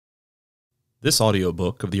This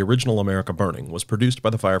audiobook of the original America Burning was produced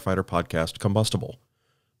by the firefighter podcast Combustible.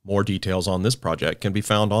 More details on this project can be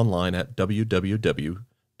found online at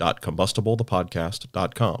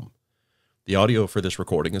www.combustiblethepodcast.com. The audio for this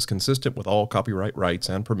recording is consistent with all copyright rights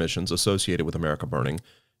and permissions associated with America Burning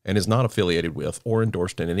and is not affiliated with or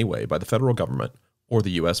endorsed in any way by the federal government or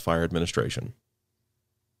the U.S. Fire Administration.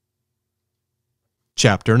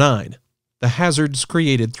 Chapter 9. The Hazards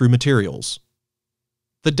Created Through Materials.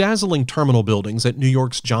 The dazzling terminal buildings at New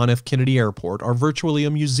York's John F. Kennedy Airport are virtually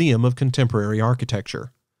a museum of contemporary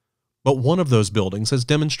architecture. But one of those buildings has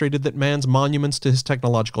demonstrated that man's monuments to his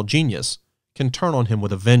technological genius can turn on him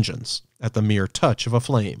with a vengeance at the mere touch of a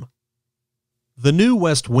flame. The new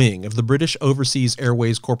West Wing of the British Overseas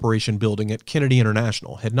Airways Corporation building at Kennedy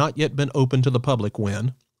International had not yet been opened to the public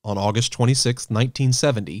when, on August 26,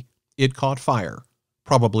 1970, it caught fire,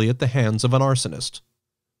 probably at the hands of an arsonist.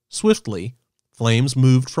 Swiftly, flames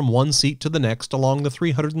moved from one seat to the next along the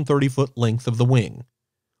 330-foot length of the wing.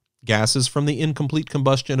 Gases from the incomplete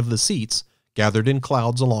combustion of the seats gathered in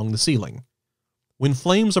clouds along the ceiling. When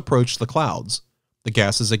flames approached the clouds, the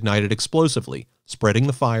gases ignited explosively, spreading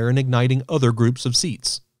the fire and igniting other groups of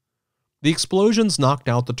seats. The explosions knocked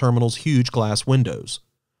out the terminal's huge glass windows.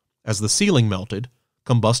 As the ceiling melted,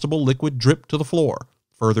 combustible liquid dripped to the floor,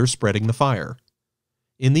 further spreading the fire.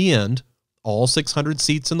 In the end, all 600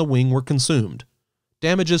 seats in the wing were consumed.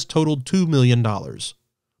 Damages totaled $2 million.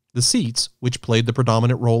 The seats, which played the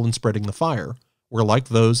predominant role in spreading the fire, were like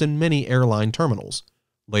those in many airline terminals,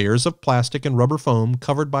 layers of plastic and rubber foam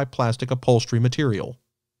covered by plastic upholstery material.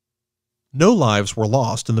 No lives were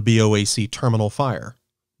lost in the BOAC terminal fire,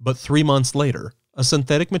 but 3 months later, a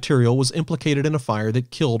synthetic material was implicated in a fire that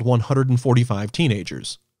killed 145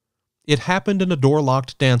 teenagers. It happened in a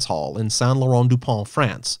door-locked dance hall in Saint-Laurent-du-Pont,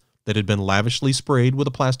 France, that had been lavishly sprayed with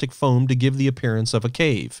a plastic foam to give the appearance of a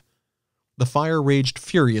cave. The fire raged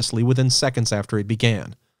furiously within seconds after it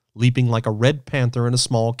began, leaping like a red panther in a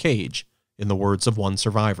small cage, in the words of one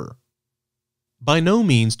survivor. By no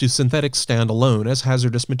means do synthetics stand alone as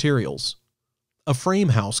hazardous materials. A frame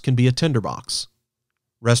house can be a tinderbox.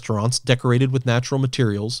 Restaurants decorated with natural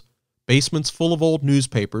materials, basements full of old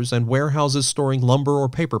newspapers, and warehouses storing lumber or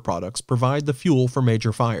paper products provide the fuel for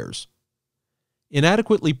major fires.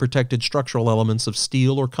 Inadequately protected structural elements of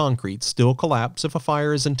steel or concrete still collapse if a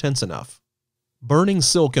fire is intense enough. Burning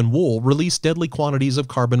silk and wool release deadly quantities of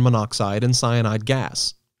carbon monoxide and cyanide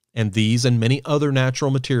gas, and these and many other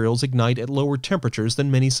natural materials ignite at lower temperatures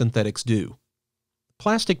than many synthetics do.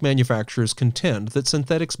 Plastic manufacturers contend that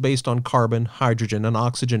synthetics based on carbon, hydrogen, and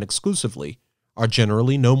oxygen exclusively are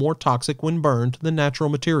generally no more toxic when burned than natural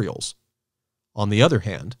materials. On the other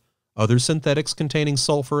hand, other synthetics containing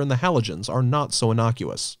sulfur and the halogens are not so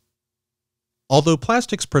innocuous. Although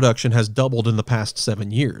plastics production has doubled in the past 7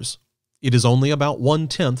 years, it is only about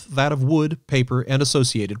 1/10 that of wood, paper, and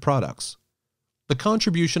associated products. The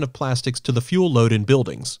contribution of plastics to the fuel load in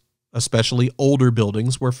buildings, especially older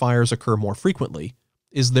buildings where fires occur more frequently,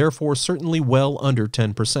 is therefore certainly well under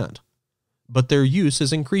 10%. But their use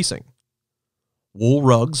is increasing. Wool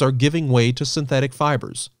rugs are giving way to synthetic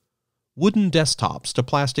fibers, wooden desktops to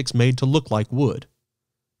plastics made to look like wood,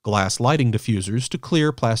 glass lighting diffusers to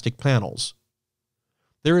clear plastic panels.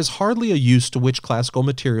 There is hardly a use to which classical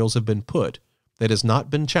materials have been put that has not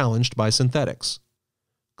been challenged by synthetics.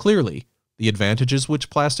 Clearly, the advantages which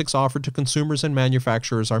plastics offer to consumers and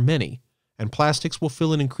manufacturers are many, and plastics will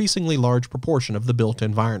fill an increasingly large proportion of the built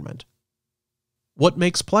environment. What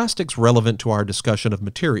makes plastics relevant to our discussion of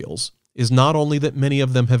materials is not only that many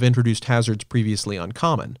of them have introduced hazards previously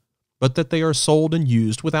uncommon, but that they are sold and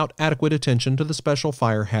used without adequate attention to the special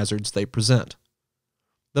fire hazards they present.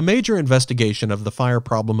 The major investigation of the fire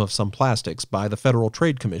problem of some plastics by the Federal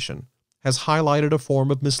Trade Commission has highlighted a form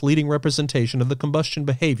of misleading representation of the combustion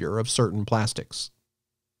behavior of certain plastics.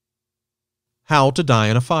 How to die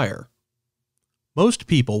in a fire. Most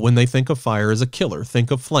people, when they think of fire as a killer, think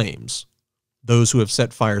of flames. Those who have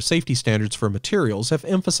set fire safety standards for materials have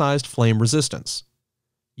emphasized flame resistance.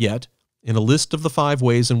 Yet, in a list of the 5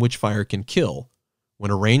 ways in which fire can kill,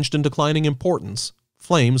 when arranged in declining importance,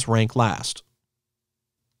 flames rank last.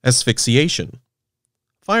 Asphyxiation.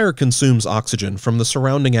 Fire consumes oxygen from the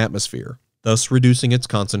surrounding atmosphere, thus reducing its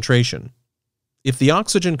concentration. If the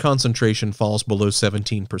oxygen concentration falls below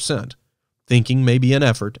 17%, thinking may be an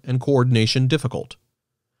effort and coordination difficult.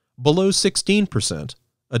 Below 16%,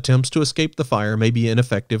 attempts to escape the fire may be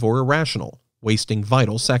ineffective or irrational, wasting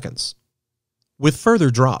vital seconds. With further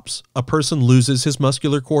drops, a person loses his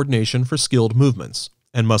muscular coordination for skilled movements,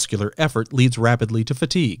 and muscular effort leads rapidly to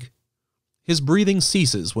fatigue. His breathing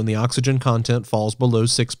ceases when the oxygen content falls below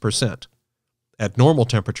 6%. At normal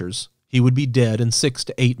temperatures, He would be dead in 6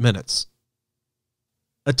 to 8 minutes.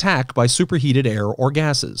 Attack by superheated air or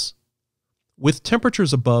gases. With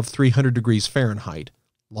temperatures above 300 degrees Fahrenheit,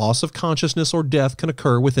 loss of consciousness or death can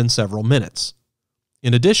occur within several minutes.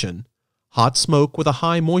 In addition, hot smoke with a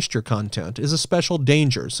high moisture content is a special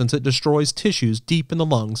danger since it destroys tissues deep in the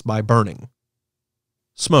lungs by burning.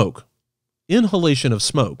 Smoke. Inhalation of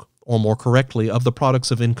smoke, or more correctly of the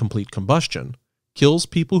products of incomplete combustion, kills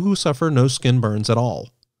people who suffer no skin burns at all.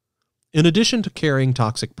 In addition to carrying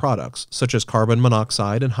toxic products, such as carbon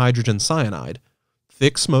monoxide and hydrogen cyanide,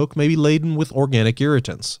 thick smoke may be laden with organic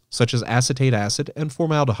irritants, such as acetate acid and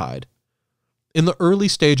formaldehyde. In the early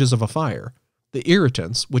stages of a fire, the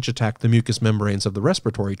irritants, which attack the mucous membranes of the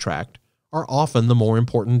respiratory tract, are often the more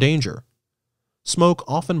important danger. Smoke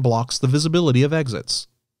often blocks the visibility of exits.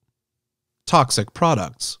 Toxic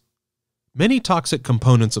products. Many toxic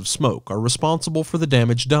components of smoke are responsible for the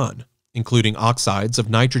damage done, including oxides of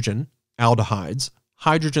nitrogen, aldehydes,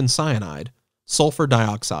 hydrogen cyanide, sulfur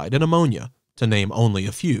dioxide, and ammonia, to name only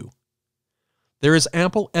a few. There is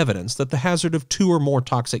ample evidence that the hazard of 2 or more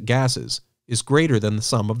toxic gases is greater than the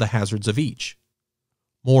sum of the hazards of each.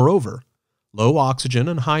 Moreover, low oxygen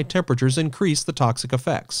and high temperatures increase the toxic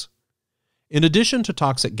effects. In addition to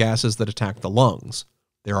toxic gases that attack the lungs,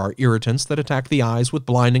 there are irritants that attack the eyes with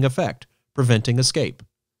blinding effect, preventing escape.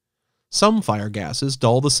 Some fire gases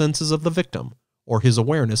dull the senses of the victim or his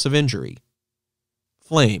awareness of injury.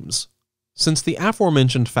 Flames. Since the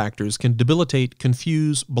aforementioned factors can debilitate,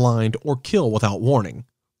 confuse, blind, or kill without warning,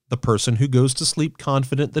 the person who goes to sleep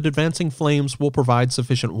confident that advancing flames will provide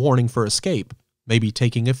sufficient warning for escape may be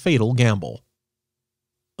taking a fatal gamble.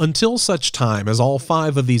 Until such time as all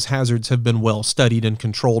 5 of these hazards have been well studied and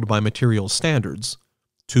controlled by materials standards,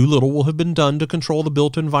 too little will have been done to control the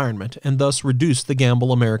built environment and thus reduce the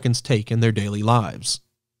gamble Americans take in their daily lives.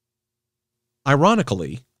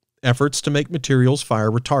 Ironically, efforts to make materials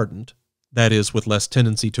fire retardant, that is, with less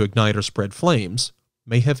tendency to ignite or spread flames,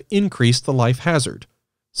 may have increased the life hazard,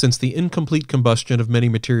 since the incomplete combustion of many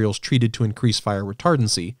materials treated to increase fire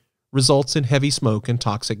retardancy results in heavy smoke and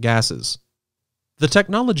toxic gases. The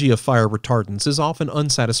technology of fire retardants is often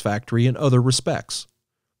unsatisfactory in other respects.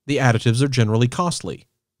 The additives are generally costly,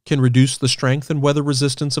 can reduce the strength and weather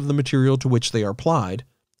resistance of the material to which they are applied,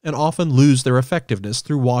 and often lose their effectiveness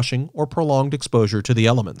through washing or prolonged exposure to the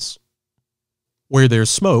elements. Where there's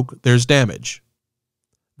smoke, there's damage.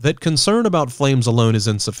 That concern about flames alone is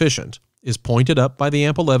insufficient is pointed up by the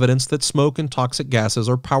ample evidence that smoke and toxic gases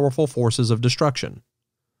are powerful forces of destruction.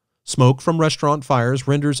 Smoke from restaurant fires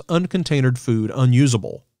renders uncontainered food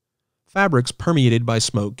unusable. Fabrics permeated by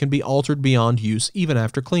smoke can be altered beyond use even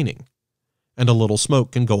after cleaning. And a little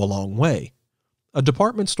smoke can go a long way. A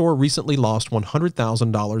department store recently lost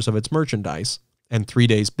 $100,000 of its merchandise and 3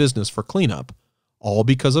 days' business for cleanup, all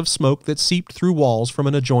because of smoke that seeped through walls from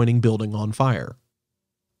an adjoining building on fire.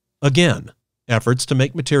 Again, efforts to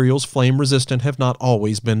make materials flame-resistant have not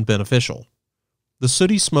always been beneficial. The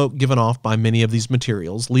sooty smoke given off by many of these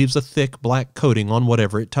materials leaves a thick black coating on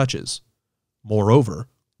whatever it touches. Moreover,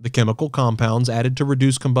 the chemical compounds added to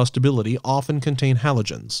reduce combustibility often contain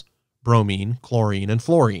halogens, bromine, chlorine, and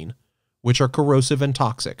fluorine, which are corrosive and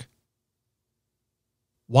toxic.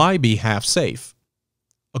 Why be half safe?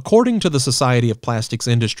 According to the Society of Plastics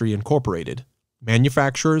Industry Incorporated,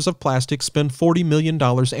 manufacturers of plastics spend $40 million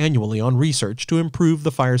annually on research to improve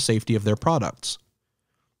the fire safety of their products.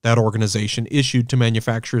 That organization issued to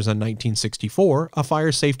manufacturers in 1964 a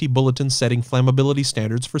fire safety bulletin setting flammability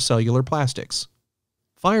standards for cellular plastics.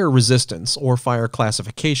 Fire resistance or fire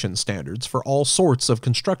classification standards for all sorts of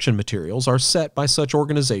construction materials are set by such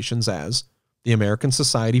organizations as the American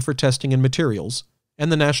Society for Testing in Materials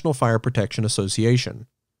and the National Fire Protection Association.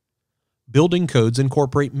 Building codes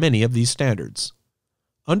incorporate many of these standards.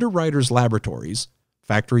 Underwriters Laboratories,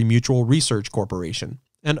 Factory Mutual Research Corporation,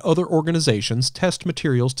 and other organizations test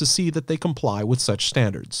materials to see that they comply with such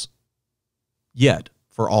standards. Yet,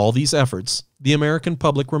 for all these efforts, the American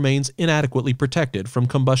public remains inadequately protected from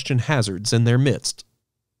combustion hazards in their midst.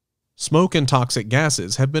 Smoke and toxic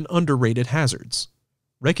gases have been underrated hazards.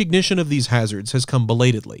 Recognition of these hazards has come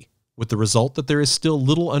belatedly, with the result that there is still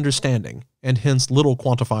little understanding, and hence little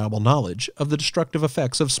quantifiable knowledge, of the destructive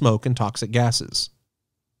effects of smoke and toxic gases.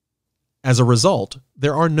 As a result,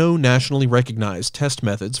 there are no nationally recognized test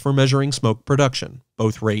methods for measuring smoke production,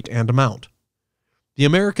 both rate and amount. The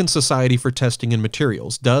American Society for Testing in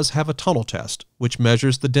Materials does have a tunnel test, which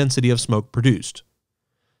measures the density of smoke produced.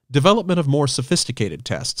 Development of more sophisticated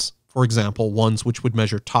tests, for example ones which would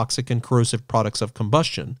measure toxic and corrosive products of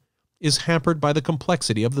combustion, is hampered by the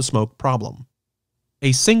complexity of the smoke problem.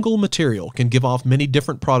 A single material can give off many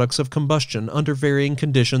different products of combustion under varying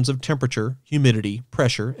conditions of temperature, humidity,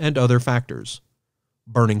 pressure, and other factors.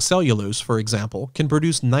 Burning cellulose, for example, can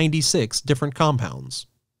produce 96 different compounds.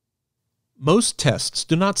 Most tests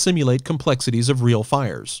do not simulate complexities of real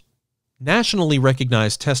fires. Nationally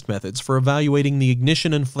recognized test methods for evaluating the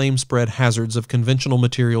ignition and flame spread hazards of conventional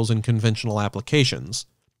materials in conventional applications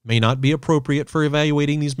may not be appropriate for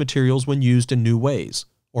evaluating these materials when used in new ways,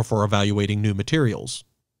 or for evaluating new materials.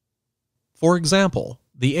 For example,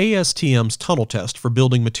 the ASTM's tunnel test for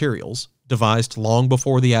building materials, devised long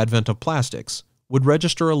before the advent of plastics, would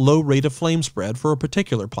register a low rate of flame spread for a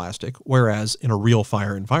particular plastic, whereas in a real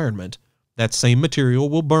fire environment, that same material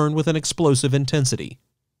will burn with an explosive intensity.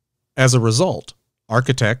 As a result,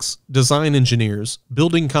 architects, design engineers,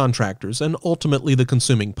 building contractors, and ultimately the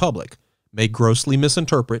consuming public may grossly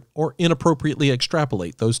misinterpret or inappropriately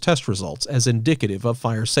extrapolate those test results as indicative of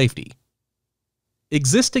fire safety.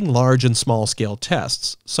 Existing large and small-scale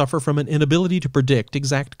tests suffer from an inability to predict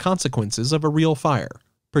exact consequences of a real fire,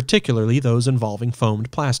 particularly those involving foamed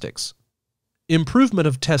plastics. Improvement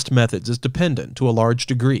of test methods is dependent, to a large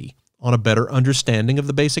degree, on a better understanding of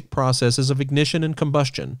the basic processes of ignition and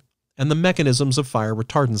combustion and the mechanisms of fire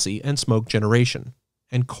retardancy and smoke generation,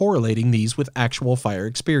 and correlating these with actual fire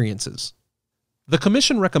experiences. The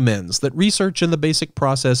Commission recommends that research in the basic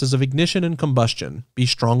processes of ignition and combustion be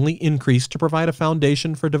strongly increased to provide a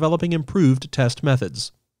foundation for developing improved test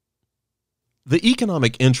methods. The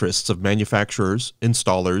economic interests of manufacturers,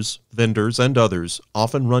 installers, vendors, and others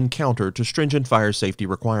often run counter to stringent fire safety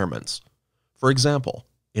requirements. For example,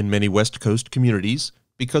 in many West Coast communities,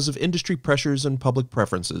 because of industry pressures and public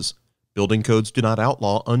preferences, building codes do not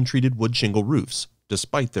outlaw untreated wood shingle roofs,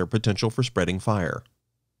 despite their potential for spreading fire.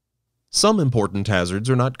 Some important hazards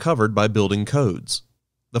are not covered by building codes.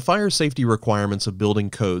 The fire safety requirements of building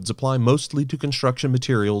codes apply mostly to construction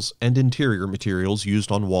materials and interior materials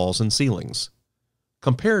used on walls and ceilings.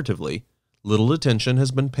 Comparatively, little attention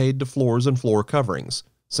has been paid to floors and floor coverings,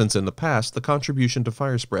 since in the past the contribution to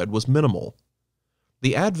fire spread was minimal.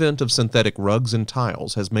 The advent of synthetic rugs and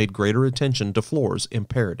tiles has made greater attention to floors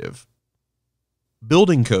imperative.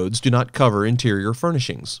 Building codes do not cover interior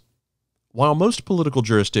furnishings. While most political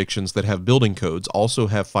jurisdictions that have building codes also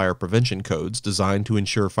have fire prevention codes designed to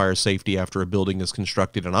ensure fire safety after a building is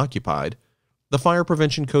constructed and occupied, the fire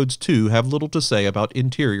prevention codes too have little to say about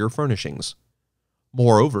interior furnishings.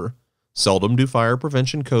 Moreover, seldom do fire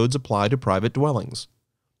prevention codes apply to private dwellings.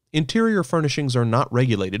 Interior furnishings are not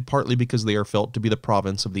regulated partly because they are felt to be the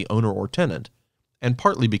province of the owner or tenant, and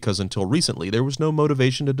partly because until recently there was no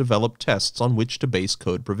motivation to develop tests on which to base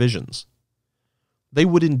code provisions. They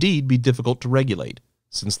would indeed be difficult to regulate,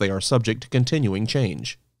 since they are subject to continuing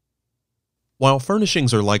change. While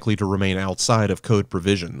furnishings are likely to remain outside of code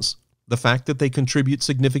provisions, the fact that they contribute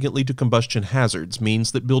significantly to combustion hazards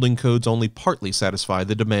means that building codes only partly satisfy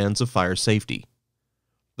the demands of fire safety.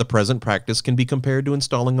 The present practice can be compared to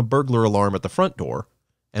installing a burglar alarm at the front door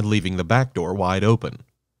and leaving the back door wide open.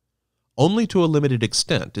 Only to a limited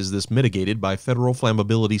extent is this mitigated by federal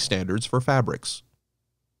flammability standards for fabrics.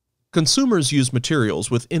 Consumers use materials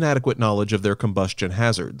with inadequate knowledge of their combustion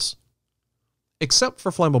hazards. Except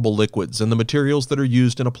for flammable liquids and the materials that are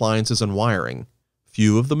used in appliances and wiring,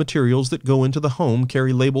 few of the materials that go into the home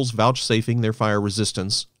carry labels vouchsafing their fire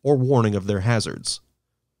resistance or warning of their hazards.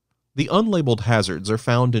 The unlabeled hazards are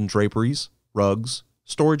found in draperies, rugs,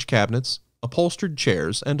 storage cabinets, upholstered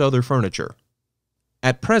chairs, and other furniture.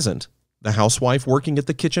 At present, the housewife working at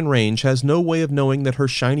the kitchen range has no way of knowing that her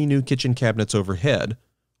shiny new kitchen cabinets overhead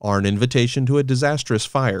are an invitation to a disastrous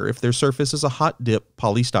fire if their surface is a hot-dip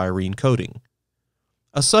polystyrene coating.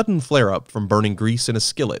 A sudden flare-up from burning grease in a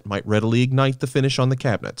skillet might readily ignite the finish on the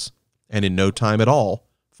cabinets, and in no time at all,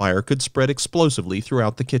 fire could spread explosively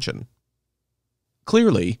throughout the kitchen.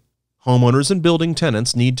 Clearly, homeowners and building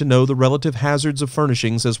tenants need to know the relative hazards of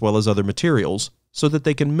furnishings as well as other materials so that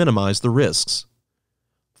they can minimize the risks.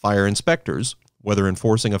 Fire inspectors, whether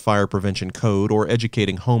enforcing a fire prevention code or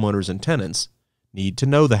educating homeowners and tenants, need to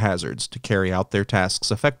know the hazards to carry out their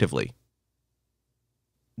tasks effectively.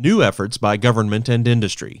 New efforts by government and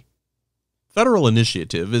industry. Federal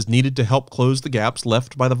initiative is needed to help close the gaps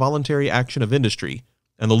left by the voluntary action of industry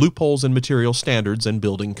and the loopholes in material standards and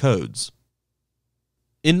building codes.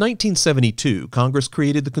 In 1972, Congress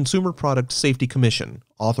created the Consumer Product Safety Commission,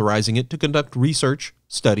 authorizing it to conduct research,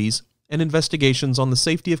 studies, and investigations on the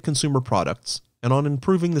safety of consumer products and on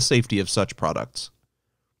improving the safety of such products.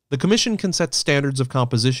 The Commission can set standards of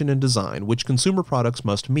composition and design which consumer products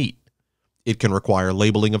must meet. It can require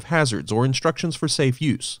labeling of hazards or instructions for safe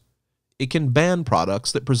use. It can ban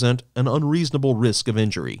products that present an unreasonable risk of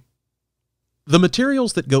injury. The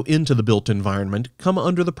materials that go into the built environment come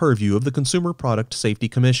under the purview of the Consumer Product Safety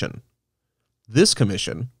Commission. This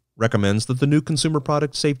commission recommends that the new Consumer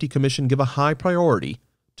Product Safety Commission give a high priority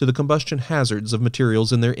to the combustion hazards of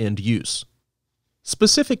materials in their end use.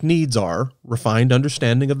 Specific needs are refined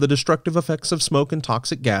understanding of the destructive effects of smoke and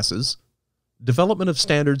toxic gases, development of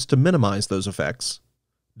standards to minimize those effects,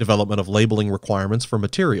 development of labeling requirements for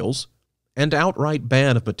materials, and outright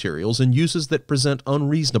ban of materials in uses that present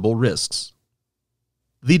unreasonable risks.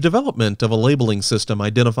 The development of a labeling system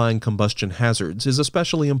identifying combustion hazards is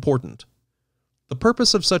especially important. The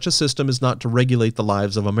purpose of such a system is not to regulate the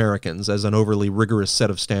lives of Americans as an overly rigorous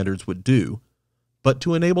set of standards would do, but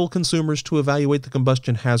to enable consumers to evaluate the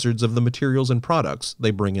combustion hazards of the materials and products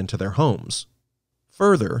they bring into their homes.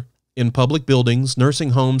 Further, in public buildings,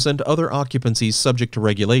 nursing homes, and other occupancies subject to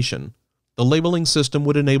regulation, the labeling system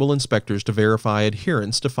would enable inspectors to verify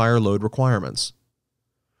adherence to fire load requirements.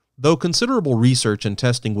 Though considerable research and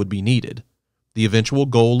testing would be needed, the eventual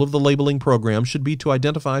goal of the labeling program should be to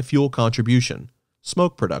identify fuel contribution,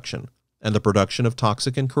 smoke production, and the production of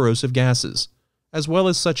toxic and corrosive gases, as well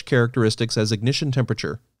as such characteristics as ignition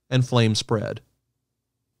temperature and flame spread.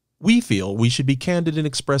 We feel we should be candid in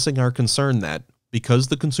expressing our concern that, because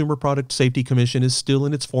the Consumer Product Safety Commission is still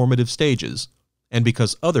in its formative stages, and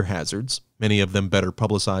because other hazards, many of them better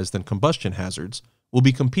publicized than combustion hazards, will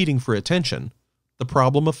be competing for attention, the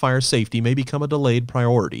problem of fire safety may become a delayed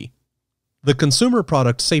priority. The Consumer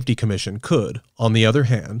Product Safety Commission could, on the other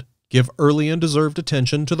hand, give early and deserved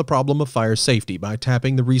attention to the problem of fire safety by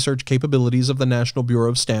tapping the research capabilities of the National Bureau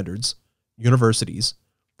of Standards, universities,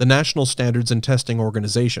 the national standards and testing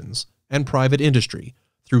organizations, and private industry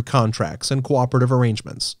through contracts and cooperative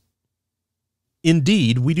arrangements.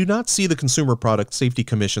 Indeed, we do not see the Consumer Product Safety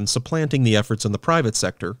Commission supplanting the efforts in the private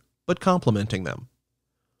sector, but complementing them.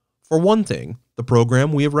 For one thing, the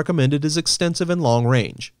program we have recommended is extensive and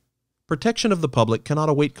long-range. Protection of the public cannot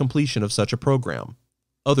await completion of such a program.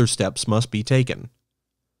 Other steps must be taken.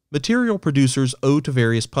 Material producers owe to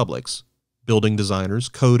various publics, building designers,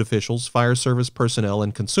 code officials, fire service personnel,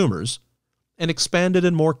 and consumers, an expanded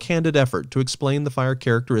and more candid effort to explain the fire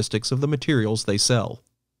characteristics of the materials they sell.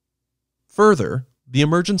 Further, the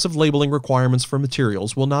emergence of labeling requirements for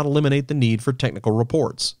materials will not eliminate the need for technical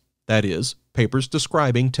reports, that is, papers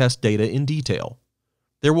describing test data in detail.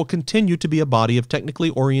 There will continue to be a body of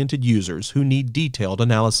technically oriented users who need detailed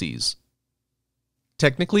analyses.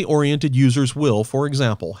 Technically oriented users will, for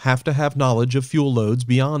example, have to have knowledge of fuel loads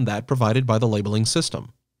beyond that provided by the labeling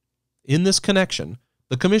system. In this connection,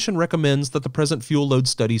 the Commission recommends that the present fuel load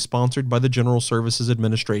study sponsored by the General Services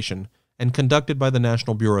Administration and conducted by the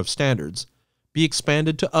National Bureau of Standards be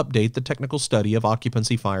expanded to update the technical study of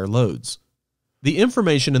occupancy fire loads. The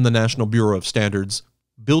information in the National Bureau of Standards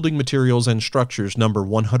Building Materials and Structures number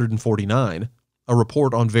 149, a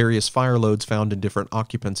report on various fire loads found in different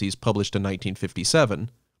occupancies published in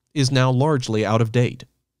 1957, is now largely out of date.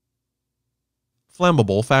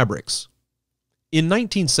 Flammable fabrics. In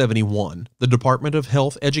 1971, the Department of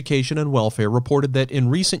Health, Education, and Welfare reported that in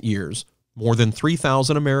recent years, more than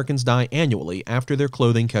 3,000 Americans die annually after their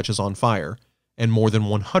clothing catches on fire, and more than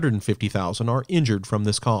 150,000 are injured from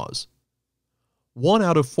this cause. 1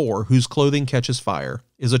 out of 4 whose clothing catches fire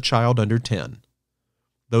is a child under 10.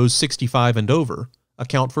 Those 65 and over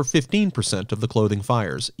account for 15% of the clothing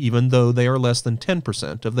fires, even though they are less than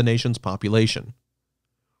 10% of the nation's population.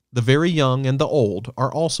 The very young and the old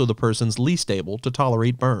are also the persons least able to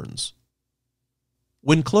tolerate burns.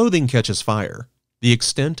 When clothing catches fire, the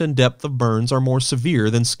extent and depth of burns are more severe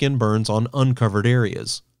than skin burns on uncovered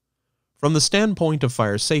areas. From the standpoint of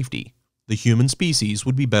fire safety, the human species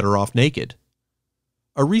would be better off naked.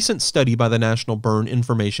 A recent study by the National Burn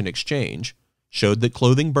Information Exchange showed that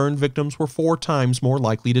clothing burn victims were 4 times more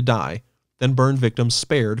likely to die than burn victims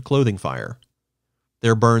spared clothing fire.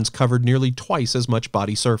 Their burns covered nearly twice as much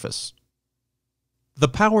body surface. The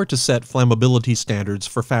power to set flammability standards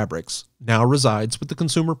for fabrics now resides with the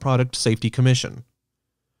Consumer Product Safety Commission.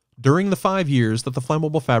 During the 5 years that the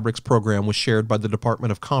Flammable Fabrics Program was shared by the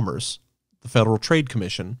Department of Commerce, the Federal Trade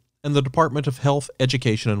Commission, and the Department of Health,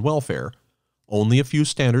 Education, and Welfare, only a few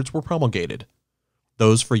standards were promulgated.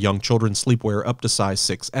 Those for young children's sleepwear up to size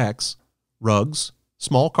 6X, rugs,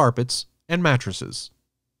 small carpets, and mattresses.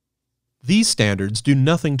 These standards do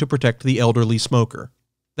nothing to protect the elderly smoker,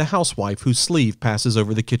 the housewife whose sleeve passes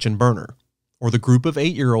over the kitchen burner, or the group of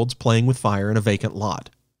 8-year-olds playing with fire in a vacant lot.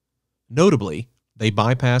 Notably, they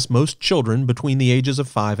bypass most children between the ages of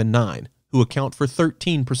 5 and 9, who account for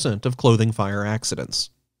 13% of clothing fire accidents.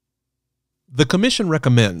 The Commission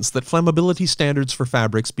recommends that flammability standards for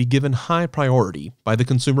fabrics be given high priority by the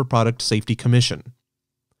Consumer Product Safety Commission.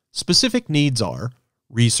 Specific needs are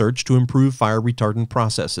research to improve fire retardant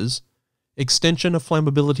processes, extension of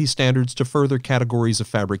flammability standards to further categories of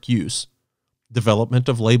fabric use, development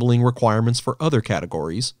of labeling requirements for other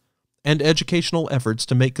categories, and educational efforts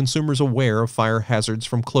to make consumers aware of fire hazards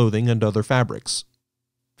from clothing and other fabrics.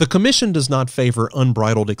 The Commission does not favor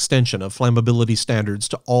unbridled extension of flammability standards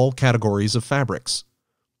to all categories of fabrics.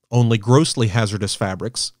 Only grossly hazardous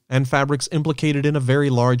fabrics, and fabrics implicated in a very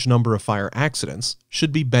large number of fire accidents,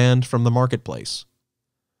 should be banned from the marketplace.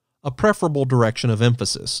 A preferable direction of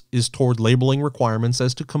emphasis is toward labeling requirements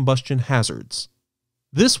as to combustion hazards.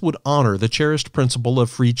 This would honor the cherished principle of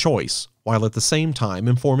free choice, while at the same time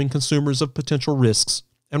informing consumers of potential risks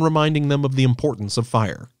and reminding them of the importance of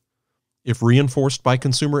fire. If reinforced by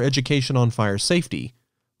consumer education on fire safety,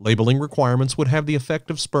 labeling requirements would have the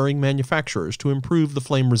effect of spurring manufacturers to improve the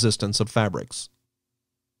flame resistance of fabrics.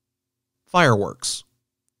 Fireworks.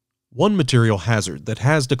 One material hazard that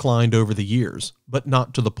has declined over the years, but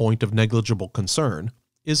not to the point of negligible concern,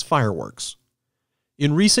 is fireworks.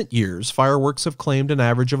 In recent years, fireworks have claimed an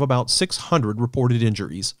average of about 600 reported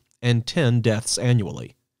injuries and 10 deaths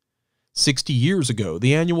annually. 60 years ago,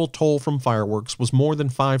 the annual toll from fireworks was more than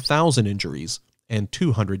 5,000 injuries and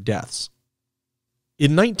 200 deaths.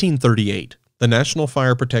 In 1938, the National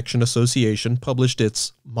Fire Protection Association published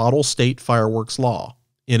its Model State Fireworks Law,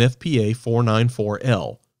 NFPA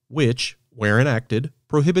 494L, which, where enacted,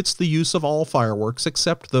 prohibits the use of all fireworks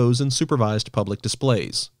except those in supervised public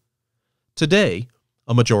displays. Today,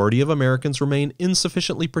 a majority of Americans remain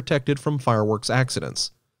insufficiently protected from fireworks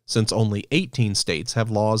accidents, since only 18 states have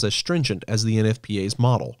laws as stringent as the NFPA's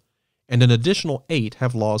model, and an additional 8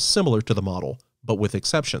 have laws similar to the model, but with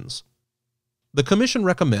exceptions. The Commission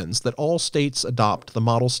recommends that all states adopt the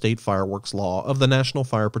Model State Fireworks Law of the National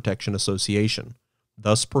Fire Protection Association,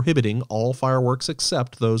 thus prohibiting all fireworks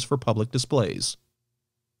except those for public displays.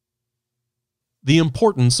 The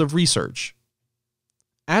importance of research.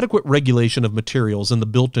 Adequate regulation of materials in the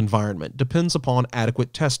built environment depends upon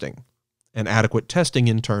adequate testing, and adequate testing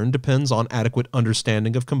in turn depends on adequate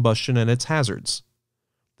understanding of combustion and its hazards.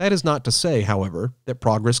 That is not to say, however, that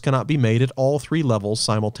progress cannot be made at all 3 levels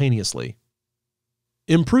simultaneously.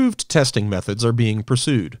 Improved testing methods are being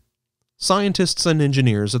pursued. Scientists and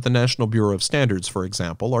engineers at the National Bureau of Standards, for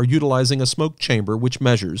example, are utilizing a smoke chamber which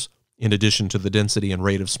measures, in addition to the density and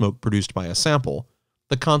rate of smoke produced by a sample,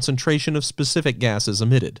 the concentration of specific gases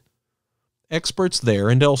emitted. Experts there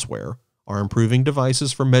and elsewhere are improving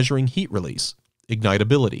devices for measuring heat release,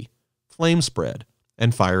 ignitability, flame spread,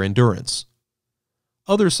 and fire endurance.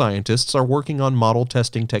 Other scientists are working on model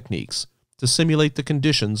testing techniques to simulate the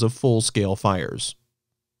conditions of full-scale fires.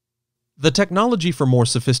 The technology for more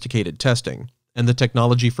sophisticated testing and the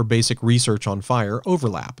technology for basic research on fire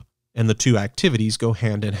overlap, and the two activities go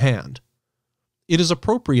hand in hand. It is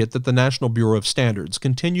appropriate that the National Bureau of Standards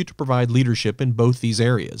continue to provide leadership in both these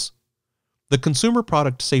areas. The Consumer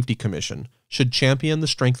Product Safety Commission should champion the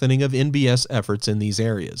strengthening of NBS efforts in these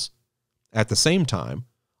areas. At the same time,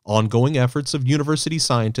 ongoing efforts of university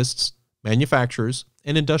scientists, manufacturers,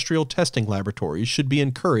 and industrial testing laboratories should be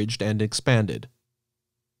encouraged and expanded.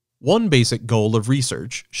 One basic goal of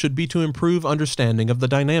research should be to improve understanding of the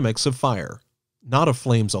dynamics of fire, not of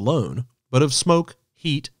flames alone, but of smoke,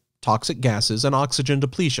 heat, toxic gases, and oxygen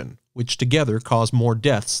depletion, which together cause more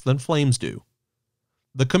deaths than flames do.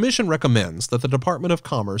 The Commission recommends that the Department of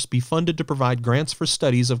Commerce be funded to provide grants for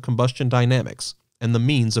studies of combustion dynamics and the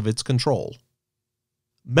means of its control.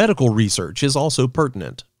 Medical research is also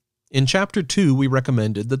pertinent. In Chapter 2, we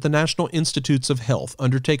recommended that the National Institutes of Health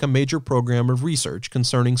undertake a major program of research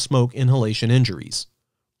concerning smoke inhalation injuries.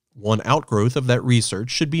 One outgrowth of that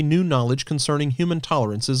research should be new knowledge concerning human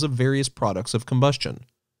tolerances of various products of combustion.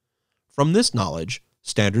 From this knowledge,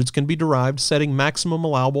 standards can be derived setting maximum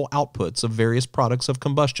allowable outputs of various products of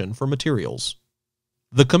combustion for materials.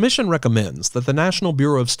 The Commission recommends that the National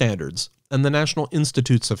Bureau of Standards and the National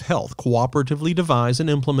Institutes of Health cooperatively devise and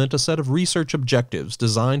implement a set of research objectives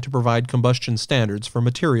designed to provide combustion standards for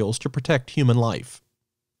materials to protect human life.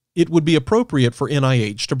 It would be appropriate for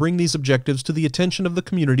NIH to bring these objectives to the attention of the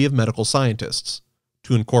community of medical scientists,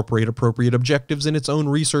 to incorporate appropriate objectives in its own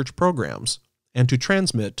research programs, and to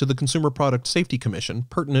transmit to the Consumer Product Safety Commission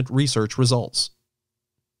pertinent research results.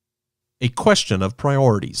 A question of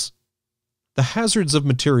priorities. The hazards of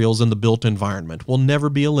materials in the built environment will never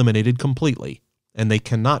be eliminated completely, and they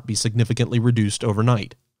cannot be significantly reduced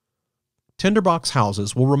overnight. Tinderbox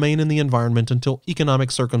houses will remain in the environment until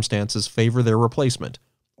economic circumstances favor their replacement,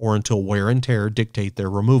 or until wear and tear dictate their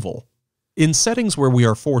removal. In settings where we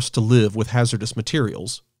are forced to live with hazardous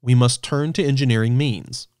materials, we must turn to engineering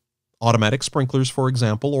means. Automatic sprinklers, for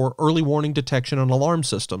example, or early warning detection and alarm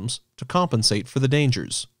systems to compensate for the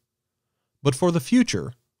dangers. But for the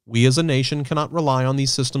future, we as a nation cannot rely on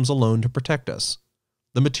these systems alone to protect us.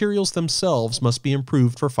 The materials themselves must be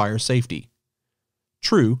improved for fire safety.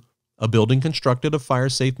 True, a building constructed of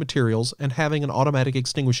fire-safe materials and having an automatic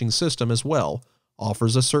extinguishing system as well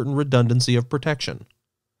offers a certain redundancy of protection.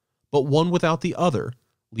 But one without the other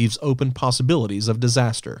leaves open possibilities of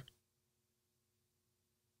disaster.